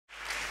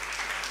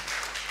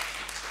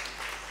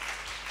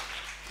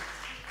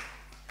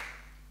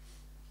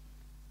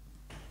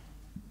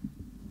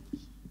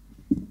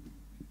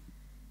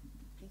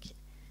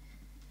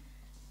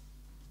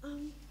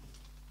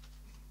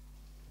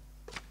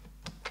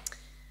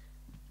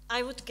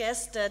I would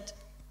guess that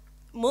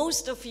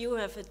most of you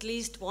have at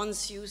least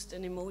once used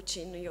an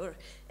emoji in your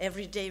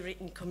everyday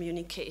written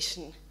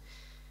communication,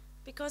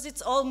 because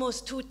it's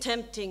almost too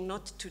tempting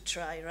not to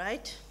try,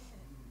 right?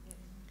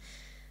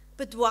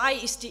 But why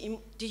is the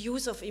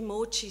use of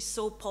emojis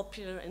so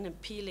popular and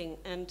appealing,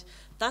 and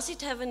does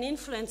it have an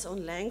influence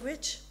on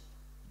language?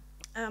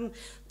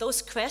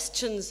 Those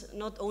questions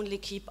not only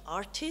keep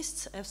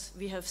artists, as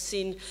we have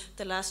seen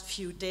the last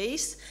few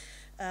days,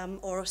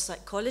 or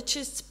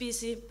psychologists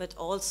busy, but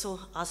also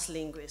us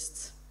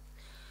linguists.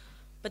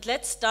 But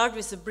let's start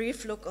with a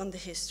brief look on the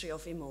history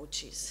of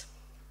emojis.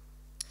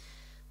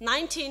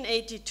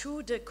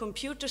 1982, the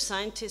computer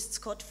scientist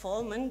Scott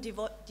Fahlman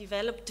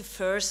developed the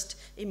first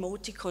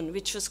emoticon,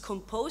 which was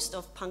composed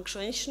of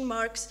punctuation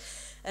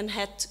marks and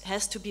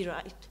has to be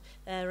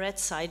read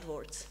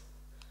sidewards.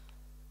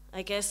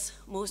 I guess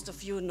most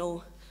of you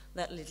know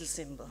that little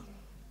symbol.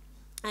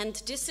 And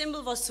this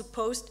symbol was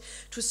supposed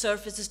to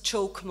serve as a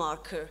joke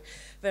marker,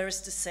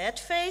 whereas the sad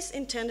face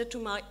intended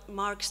to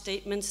mark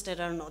statements that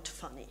are not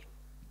funny.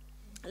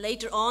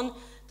 Later on,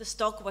 the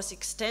stock was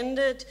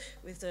extended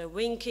with a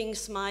winking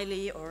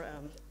smiley or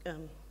a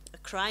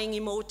crying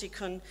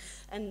emoticon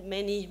and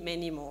many,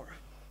 many more.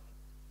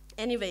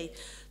 Anyway,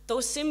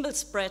 those symbols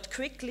spread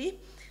quickly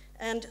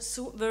and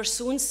were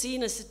soon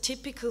seen as a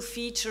typical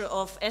feature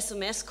of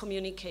SMS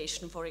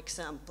communication, for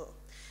example.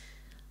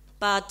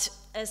 But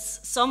as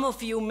some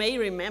of you may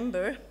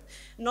remember,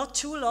 not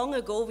too long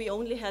ago we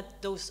only had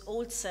those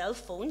old cell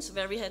phones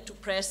where we had to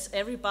press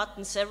every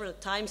button several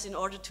times in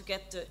order to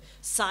get the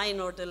sign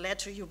or the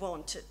letter you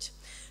wanted.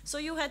 So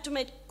you had to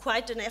make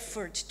quite an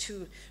effort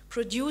to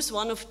produce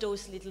one of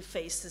those little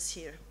faces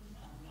here.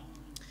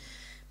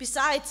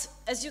 Besides,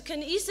 as you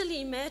can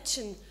easily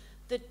imagine,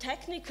 the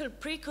technical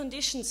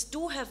preconditions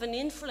do have an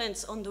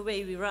influence on the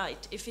way we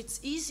write. If it's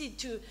easy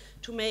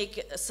to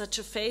make such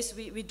a face,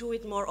 we do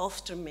it more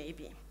often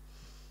maybe.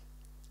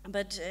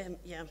 But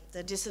yeah,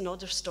 that is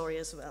another story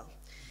as well.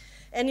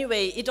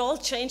 Anyway, it all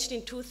changed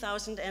in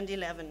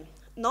 2011.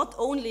 Not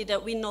only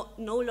that we no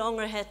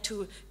longer had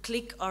to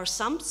click our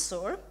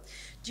thumbsore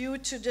due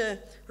to the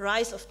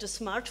rise of the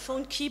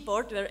smartphone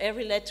keyboard where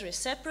every letter is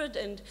separate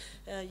and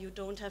you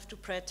don't have to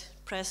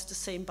press the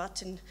same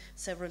button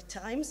several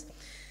times,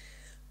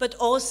 but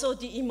also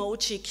the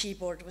emoji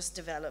keyboard was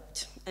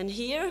developed. And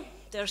here,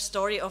 their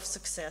story of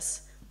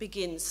success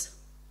begins.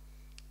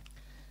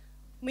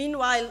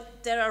 Meanwhile,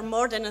 there are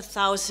more than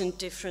 1,000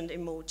 different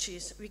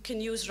emojis. We can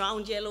use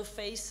round yellow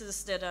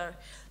faces that are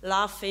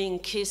laughing,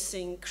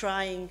 kissing,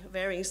 crying,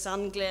 wearing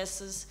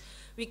sunglasses.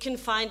 We can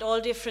find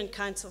all different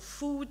kinds of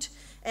food,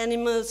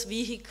 animals,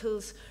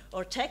 vehicles,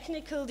 or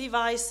technical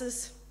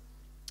devices.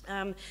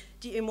 The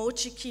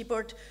emoji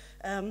keyboard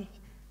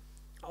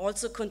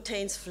also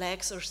contains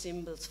flags or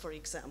symbols, for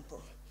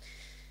example.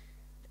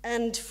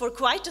 And for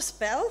quite a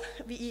spell,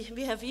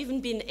 we have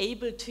even been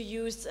able to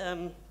use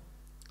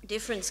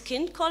different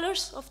skin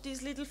colors of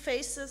these little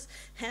faces,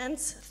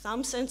 hands,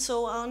 thumbs, and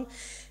so on.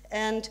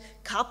 And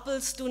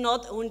couples do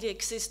not only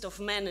exist of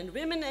men and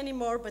women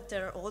anymore, but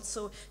there are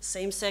also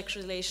same-sex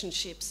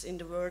relationships in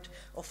the world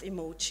of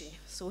emoji.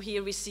 So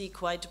here we see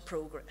quite a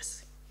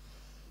progress.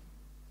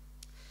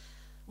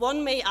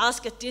 One may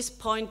ask at this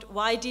point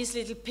why these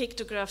little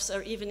pictographs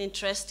are even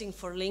interesting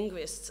for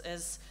linguists,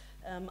 as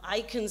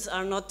icons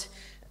are not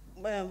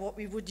what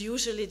we would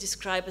usually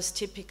describe as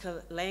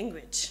typical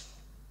language.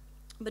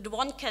 But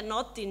one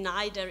cannot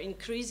deny their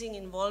increasing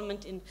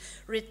involvement in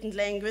written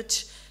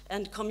language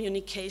and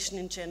communication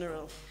in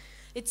general.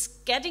 It's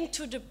getting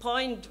to the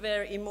point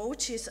where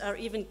emojis are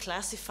even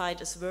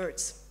classified as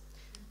words.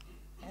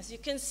 As you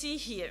can see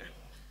here,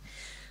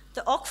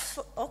 the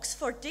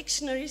Oxford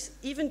dictionaries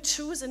even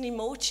choose an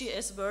emoji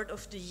as word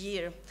of the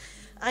year.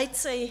 I'd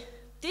say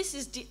this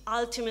is the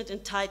ultimate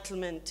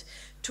entitlement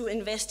to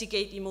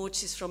investigate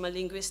emojis from a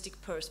linguistic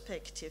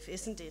perspective,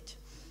 isn't it?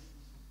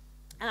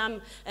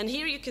 And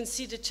here you can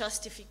see the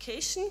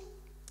justification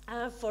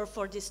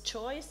for this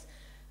choice.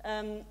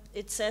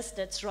 It says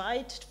that's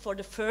right, for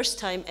the first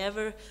time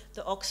ever,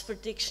 the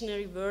Oxford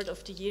Dictionary word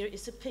of the year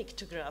is a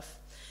pictograph.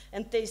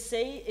 And they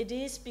say it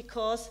is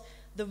because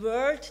the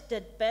word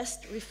that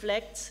best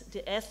reflects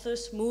the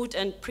ethos, mood,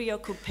 and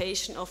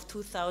preoccupation of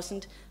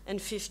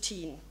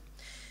 2015.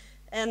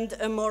 And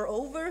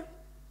moreover,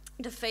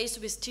 the face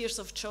with tears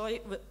of joy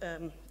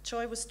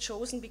was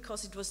chosen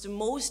because it was the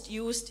most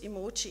used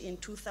emoji in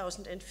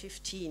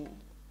 2015.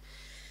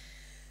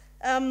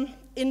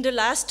 In the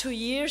last 2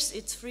 years,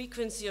 its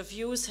frequency of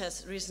use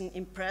has risen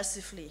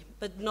impressively,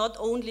 but not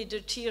only the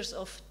tears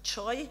of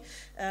joy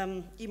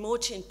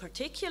emoji in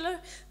particular,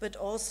 but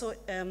also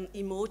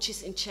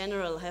emojis in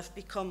general have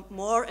become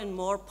more and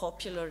more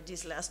popular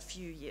these last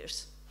few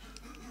years.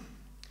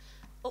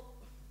 Oh,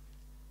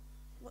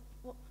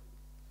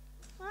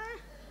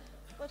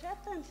 what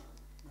happened?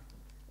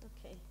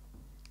 Okay,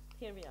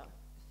 here we are.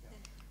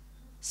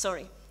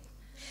 Sorry.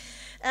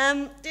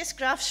 This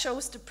graph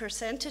shows the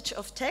percentage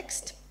of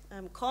text,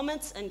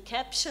 comments, and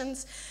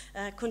captions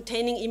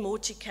containing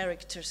emoji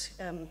characters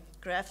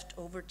graphed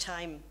over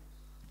time.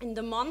 In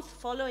the month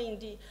following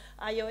the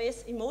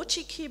iOS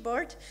emoji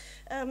keyboard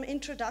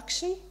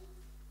introduction,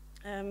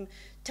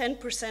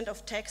 10%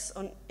 of texts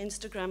on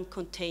Instagram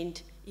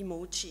contained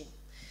emoji.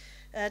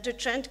 The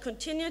trend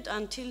continued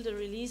until the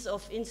release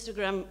of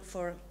Instagram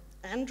for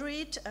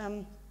Android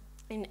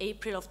in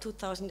April of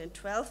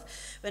 2012,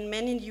 when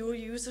many new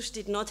users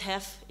did not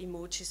have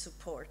emoji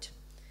support.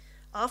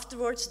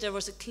 Afterwards, there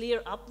was a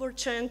clear upward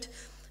trend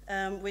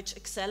which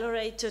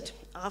accelerated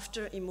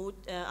after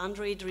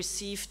Android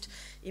received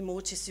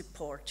emoji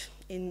support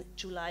in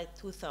July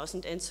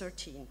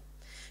 2013.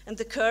 And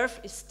the curve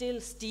is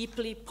still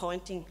steeply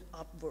pointing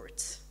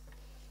upwards.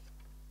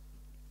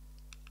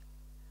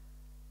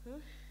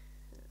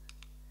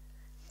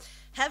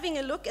 Having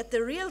a look at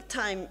the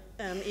real-time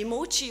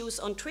emoji use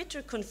on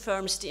Twitter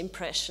confirms the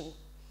impression.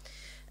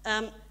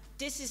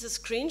 This is a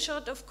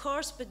screenshot, of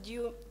course, but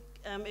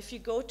if you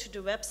go to the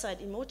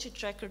website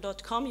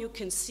emojitracker.com, you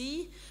can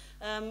see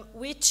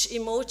which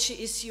emoji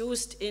is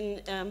used in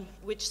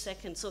which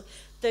second. So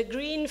the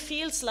green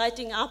fields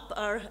lighting up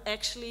are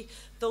actually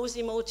those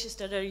emojis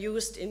that are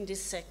used in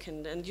this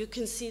second, and you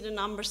can see the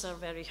numbers are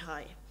very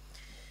high.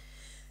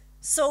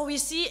 So we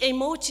see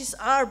emojis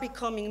are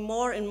becoming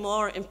more and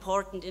more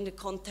important in the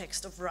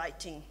context of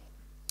writing.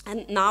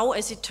 And now,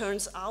 as it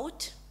turns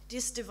out,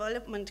 this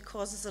development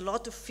causes a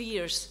lot of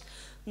fears,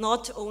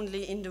 not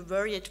only in the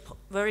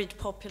worried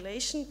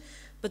population,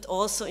 but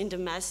also in the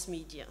mass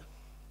media.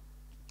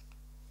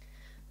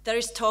 There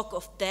is talk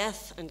of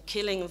death and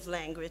killing of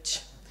language.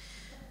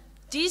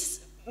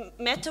 These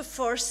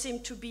metaphors seem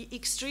to be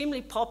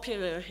extremely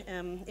popular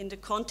in the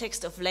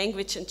context of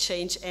language and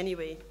change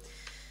anyway.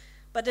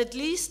 But at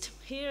least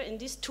here in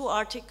these two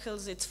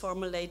articles, it's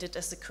formulated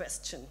as a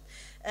question.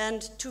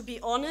 And to be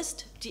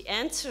honest, the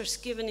answers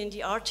given in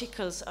the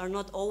articles are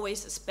not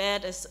always as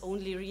bad as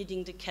only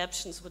reading the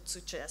captions would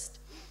suggest.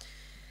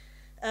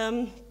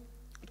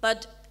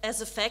 But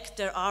as a fact,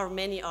 there are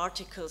many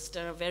articles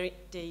that are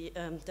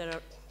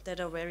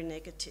very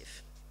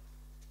negative.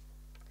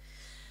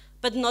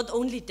 But not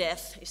only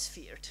death is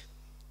feared.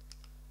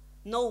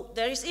 No,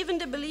 there is even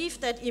the belief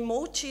that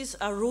emojis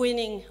are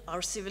ruining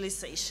our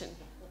civilization.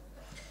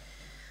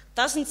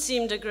 Doesn't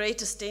seem the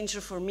greatest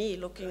danger for me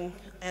looking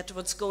at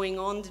what's going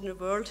on in the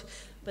world,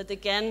 but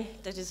again,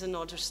 that is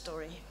another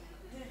story.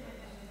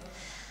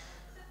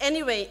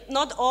 Anyway,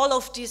 not all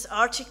of these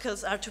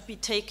articles are to be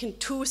taken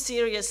too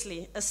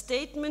seriously. A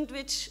statement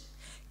which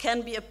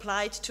can be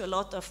applied to a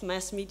lot of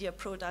mass media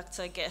products,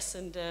 I guess,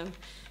 and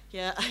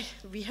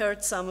we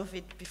heard some of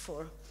it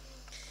before.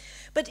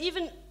 But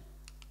even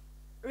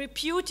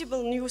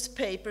reputable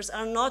newspapers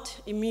are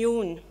not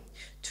immune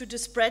to the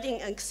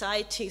spreading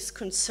anxieties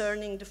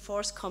concerning the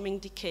forthcoming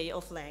decay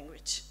of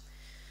language.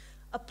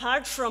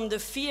 Apart from the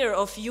fear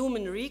of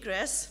human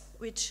regress,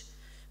 which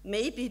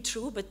may be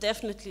true, but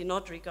definitely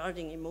not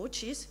regarding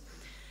emojis,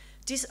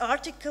 this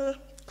article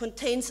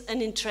contains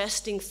an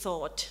interesting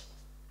thought,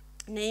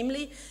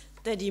 namely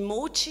that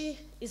emoji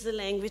is a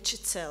language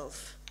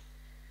itself.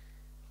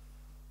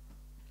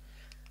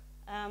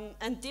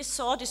 And this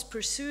thought is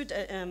pursued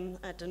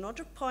at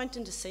another point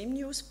in the same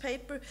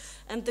newspaper,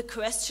 and the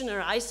question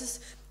arises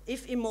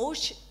if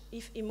emoji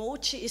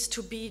is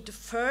to be the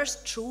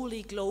first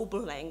truly global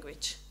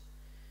language.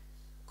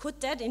 Could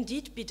that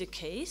indeed be the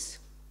case?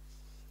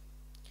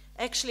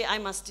 Actually, I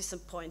must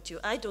disappoint you.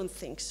 I don't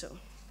think so.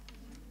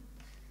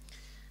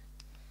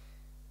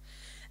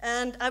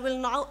 And I will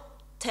now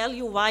tell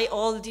you why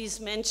all these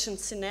mentioned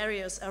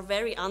scenarios are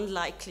very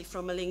unlikely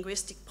from a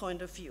linguistic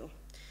point of view.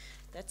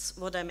 That's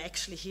what I'm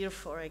actually here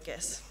for, I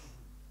guess.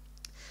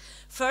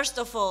 First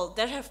of all,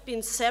 there have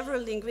been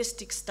several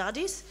linguistic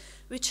studies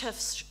which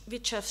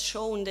have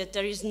shown that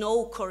there is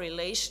no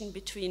correlation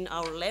between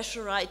our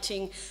leisure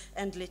writing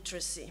and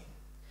literacy.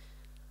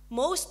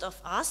 Most of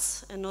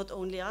us, and not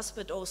only us,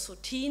 but also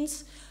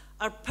teens,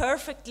 are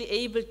perfectly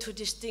able to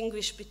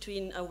distinguish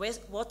between a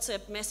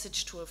WhatsApp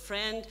message to a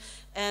friend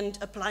and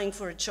applying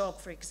for a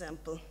job, for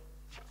example.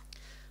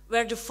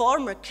 Where the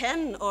former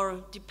can,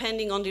 or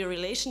depending on the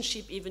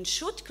relationship, even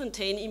should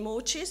contain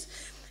emojis,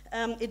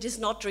 it is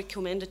not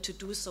recommended to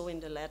do so in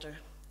the latter.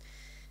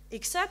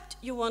 Except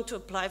you want to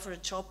apply for a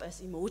job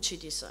as emoji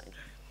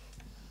designer.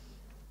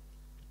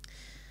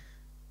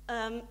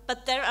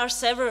 But there are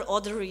several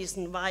other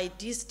reasons why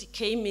these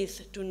decay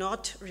myths do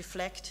not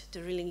reflect the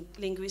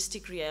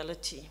linguistic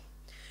reality.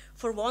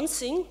 For one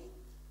thing,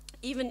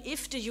 even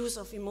if the use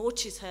of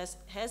emojis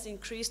has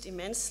increased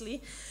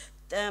immensely,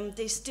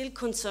 they still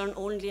concern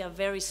only a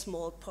very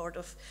small part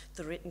of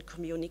the written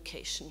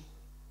communication.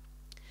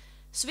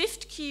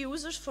 Swift key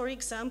users, for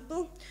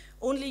example,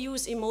 only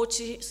use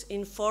emojis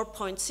in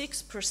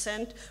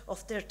 4.6%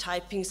 of their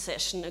typing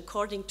session,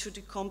 according to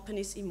the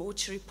company's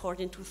emoji report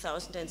in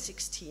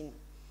 2016.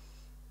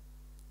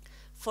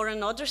 For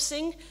another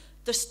thing,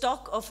 the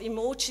stock of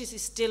emojis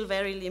is still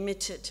very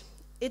limited.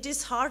 It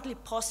is hardly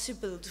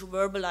possible to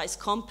verbalize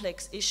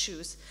complex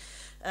issues,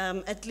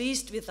 at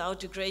least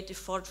without a great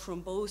effort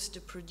from both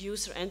the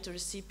producer and the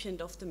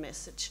recipient of the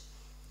message.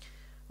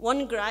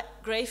 One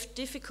grave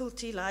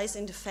difficulty lies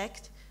in the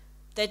fact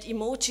that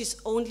emojis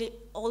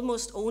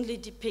almost only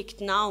depict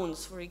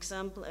nouns, for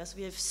example, as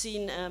we have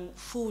seen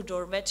food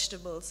or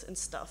vegetables and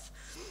stuff.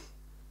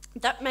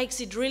 That makes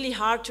it really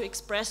hard to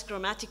express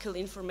grammatical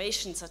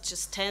information such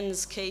as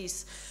tense,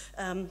 case,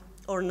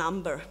 or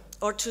number,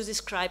 or to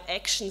describe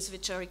actions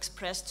which are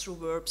expressed through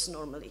verbs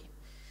normally.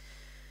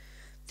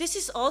 This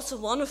is also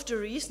one of the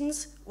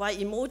reasons why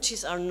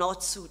emojis are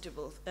not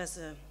suitable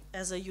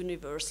as a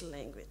universal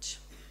language.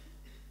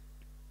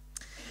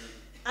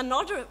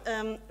 Another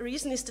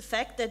reason is the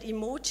fact that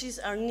emojis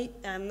are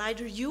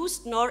neither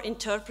used nor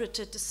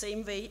interpreted the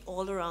same way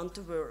all around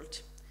the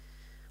world.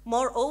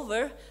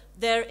 Moreover,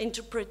 their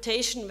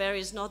interpretation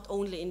varies not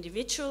only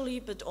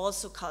individually but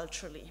also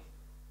culturally.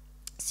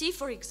 See,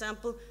 for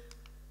example,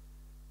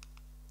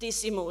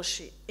 this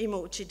emoji,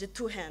 the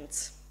two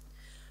hands.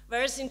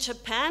 Whereas in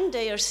Japan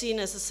they are seen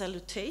as a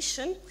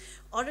salutation,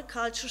 other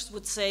cultures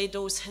would say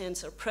those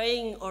hands are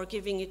praying or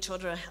giving each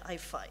other a high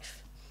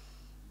five.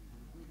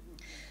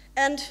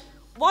 And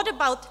what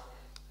about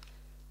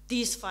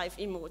these 5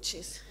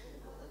 emojis?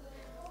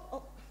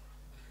 Oh.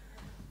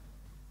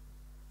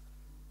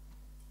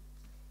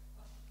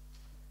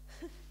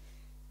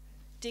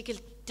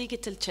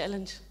 Digital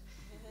challenge.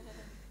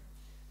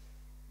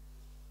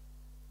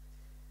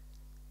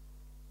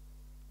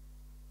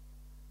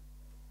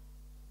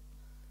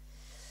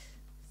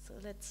 So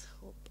let's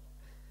hope.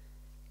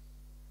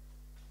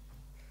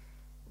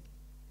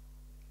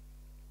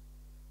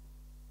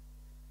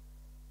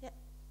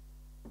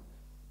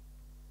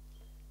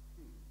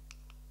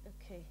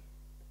 Okay.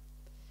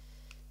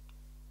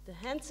 The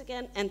hands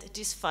again, and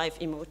these 5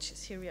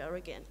 emojis. Here we are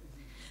again.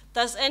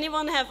 Does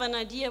anyone have an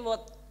idea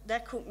what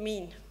that could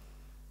mean?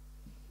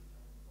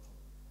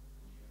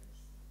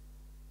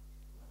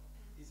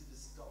 Is it a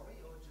story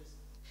or just?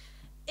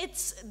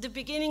 It's the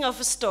beginning of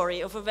a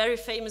story, of a very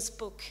famous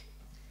book.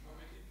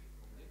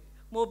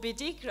 Moby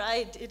Dick,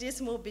 right? It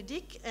is Moby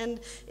Dick, and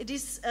it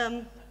is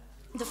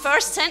the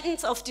first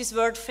sentence of this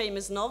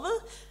world-famous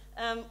novel,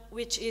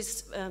 which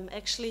is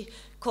actually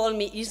Call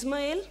Me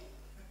Ismail.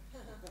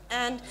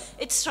 And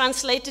it's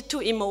translated to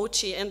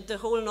emoji, and the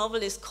whole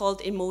novel is called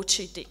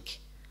Emoji Dick.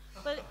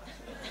 But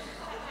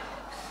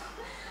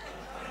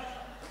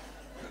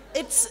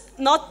it's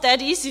not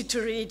that easy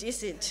to read,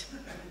 is it?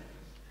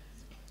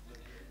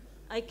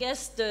 I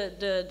guess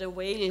the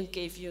whale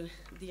gave you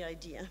the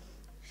idea.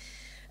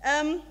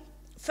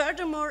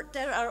 Furthermore,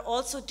 there are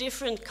also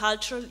different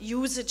cultural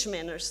usage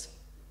manners.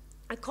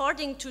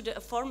 According to the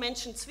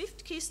aforementioned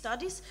Swift key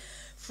studies,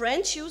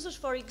 French users,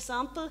 for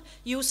example,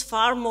 use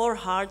far more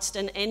hearts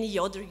than any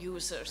other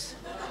users.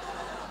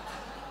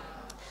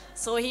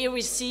 So here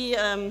we see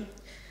a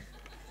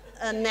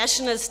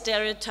national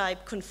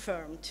stereotype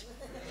confirmed.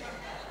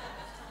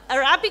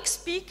 Arabic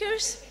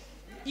speakers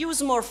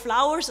use more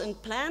flowers and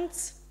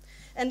plants,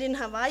 and in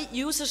Hawaii,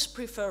 users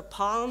prefer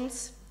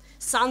palms,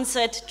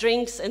 sunset,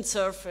 drinks, and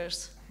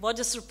surfers. What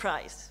a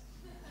surprise.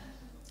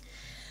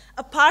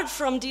 Apart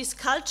from these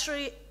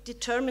culturally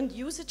determined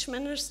usage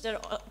manners,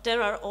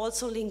 there are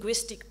also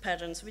linguistic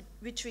patterns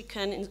which we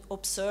can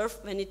observe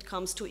when it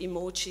comes to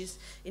emojis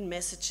in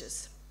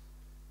messages.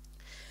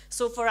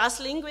 So for us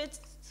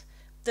linguists,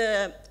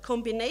 the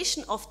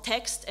combination of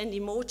text and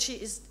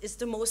emoji is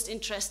the most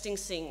interesting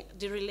thing,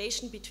 the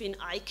relation between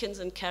icons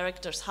and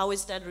characters. How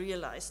is that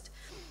realized?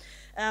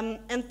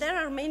 And there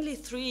are mainly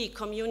 3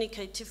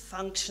 communicative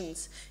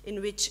functions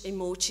in which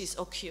emojis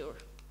occur.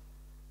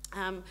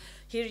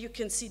 Here you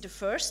can see the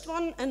first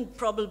one, and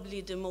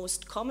probably the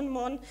most common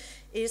one,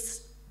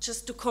 is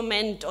just to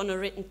comment on a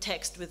written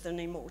text with an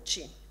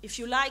emoji. If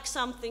you like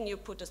something, you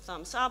put a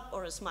thumbs up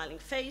or a smiling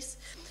face.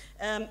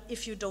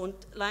 If you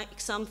don't like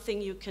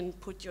something, you can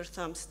put your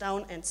thumbs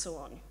down, and so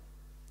on.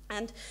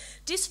 And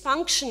this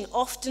function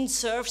often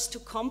serves to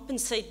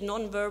compensate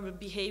nonverbal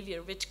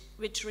behavior,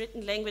 which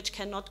written language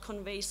cannot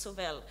convey so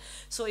well.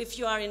 So if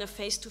you are in a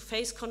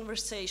face-to-face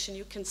conversation,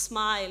 you can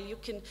smile, you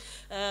can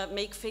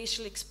make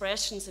facial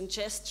expressions and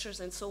gestures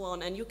and so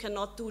on, and you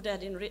cannot do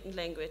that in written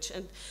language.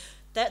 And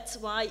that's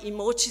why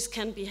emojis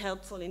can be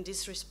helpful in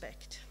this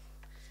respect.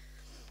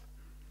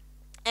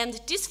 And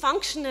this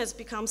function has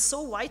become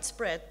so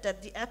widespread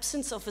that the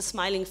absence of a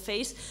smiling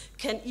face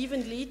can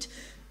even lead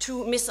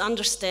to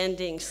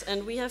misunderstandings.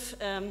 And we have,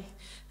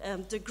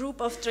 the group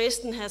of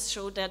Dresden has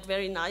showed that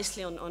very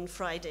nicely on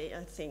Friday,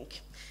 I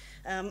think.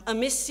 A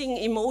missing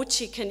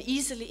emoji can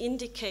easily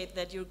indicate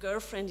that your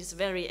girlfriend is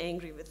very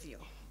angry with you.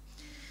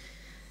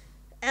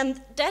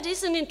 And that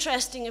is an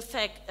interesting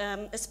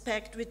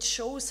aspect which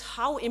shows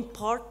how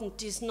important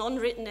these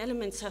non-written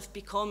elements have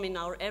become in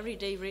our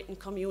everyday written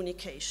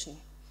communication.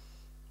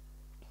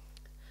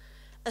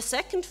 In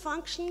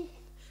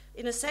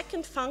a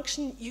second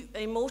function,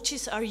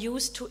 emojis are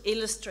used to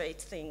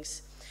illustrate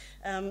things,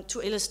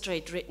 to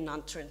illustrate written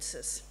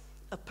utterances.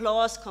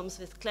 Applause comes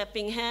with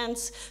clapping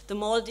hands, the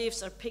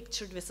Maldives are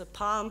pictured with a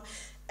palm,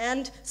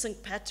 and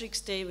St.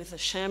 Patrick's Day with a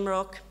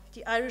shamrock,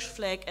 the Irish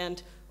flag,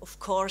 and, of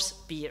course,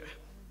 beer.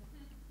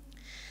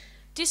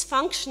 This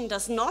function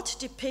does not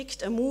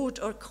depict a mood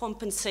or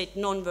compensate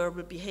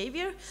nonverbal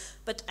behavior,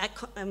 but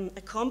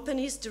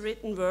accompanies the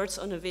written words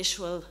on a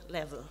visual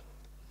level.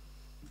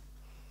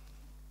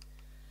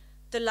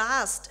 The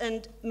last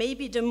and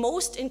maybe the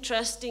most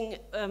interesting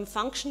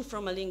function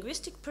from a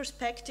linguistic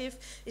perspective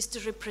is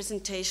the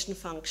representation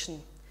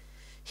function.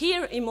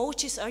 Here,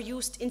 emojis are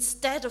used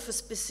instead of a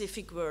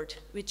specific word,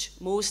 which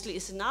mostly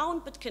is a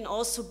noun, but can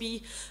also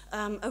be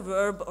a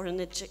verb or an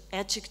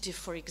adjective,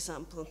 for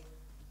example.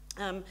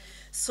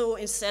 So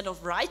instead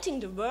of writing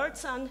the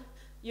words on,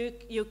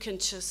 you can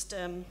just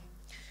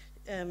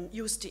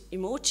use the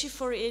emoji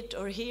for it,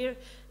 or here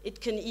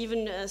it can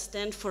even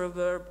stand for a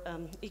verb.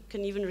 It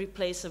can even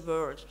replace a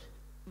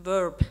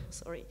verb.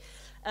 Sorry.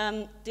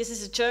 This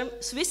is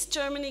a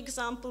Swiss-German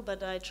example,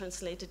 but I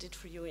translated it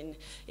for you in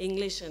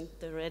English, and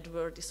the red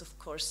word is, of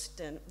course,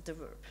 then the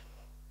verb.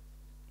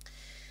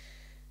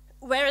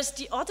 Whereas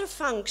the other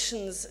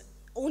functions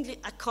only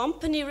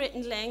accompany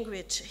written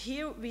language,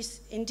 here,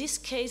 in this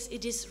case,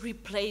 it is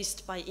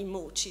replaced by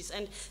emojis.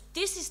 And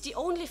this is the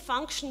only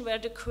function where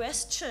the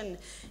question,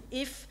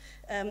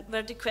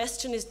 where the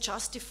question is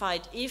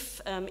justified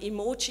if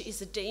emoji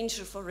is a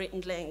danger for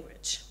written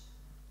language.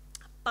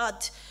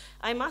 But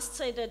I must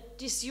say that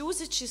this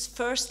usage is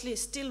firstly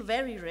still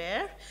very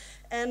rare,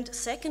 and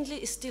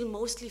secondly is still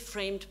mostly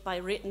framed by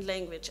written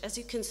language. As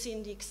you can see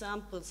in the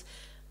examples,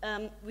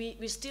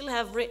 we still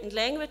have written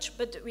language,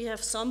 but we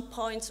have some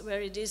points where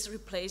it is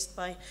replaced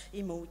by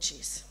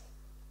emojis.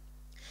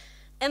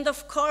 And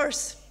of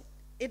course,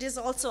 it is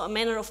also a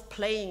manner of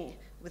playing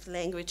with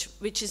language,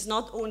 which is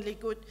not only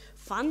good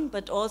fun,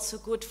 but also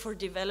good for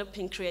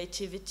developing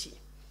creativity.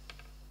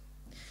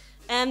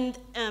 And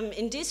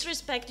in this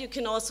respect, you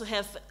can also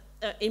have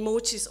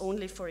emojis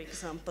only, for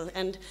example.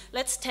 And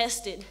let's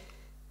test it.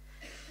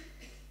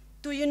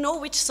 Do you know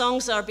which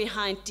songs are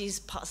behind these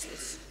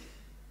puzzles?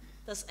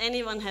 Does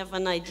anyone have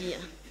an idea?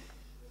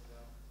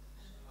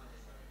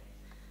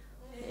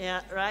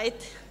 Yeah, right?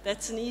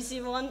 That's an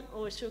easy one.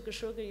 Oh, sugar,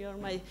 sugar, you're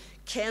my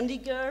candy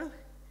girl.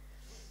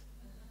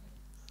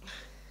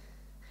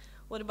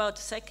 What about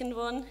the second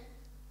one?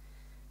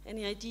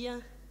 Any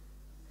idea?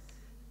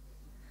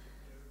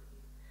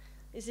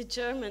 Is it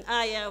German?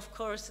 Ah, yeah, of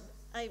course.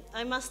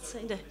 I must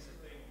say that.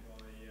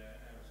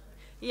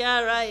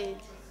 Yeah, right.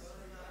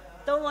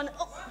 Don't want.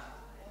 Oh.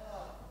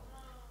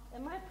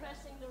 Am I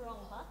pressing the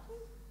wrong button?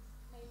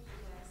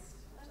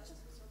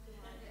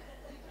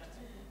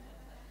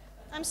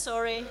 I'm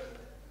sorry.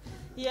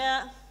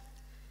 Yeah.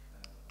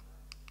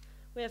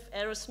 We have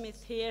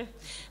Aerosmith here.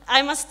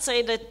 I must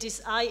say that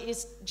this I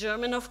is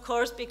German, of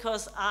course,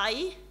 because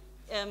I,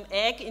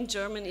 egg in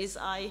German is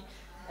I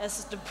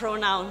as the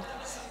pronoun.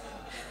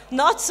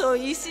 Not so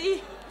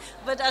easy,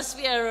 but as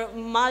we are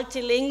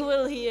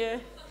multilingual here,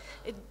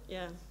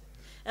 yeah.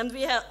 And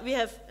we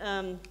have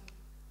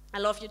I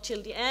love you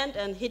till the end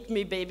and hit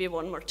me baby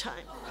one more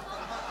time.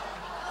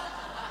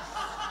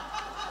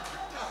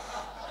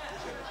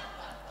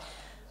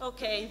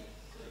 Okay.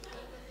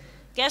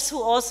 Guess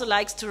who also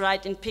likes to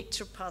write in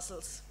picture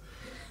puzzles?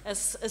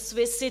 As a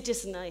Swiss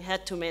citizen, I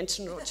had to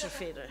mention Roger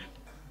Federer.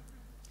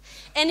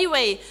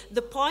 Anyway,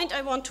 the point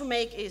I want to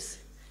make is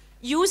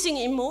using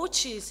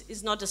emojis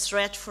is not a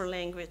threat for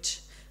language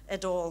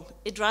at all.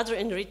 It rather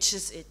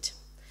enriches it.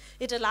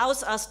 It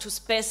allows us to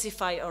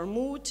specify our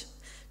mood,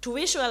 to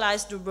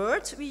visualize the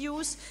words we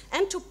use,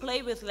 and to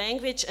play with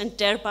language and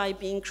thereby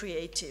being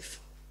creative.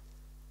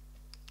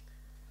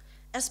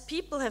 As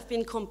people have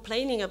been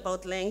complaining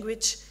about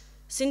language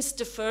since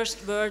the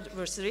first word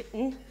was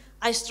written,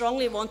 I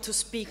strongly want to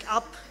speak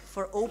up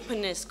for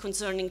openness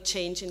concerning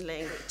change in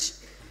language.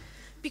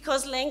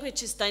 Because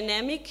language is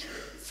dynamic,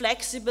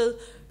 flexible,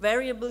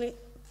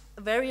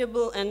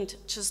 variable, and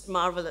just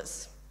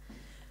marvelous.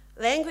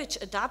 Language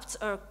adapts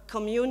our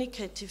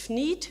communicative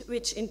need,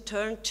 which in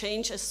turn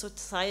changes as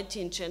society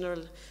in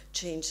general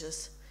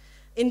changes.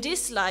 In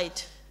this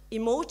light,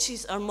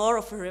 emojis are more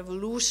of a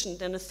revolution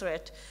than a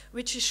threat,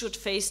 which we should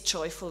face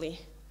joyfully.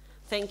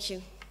 Thank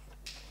you.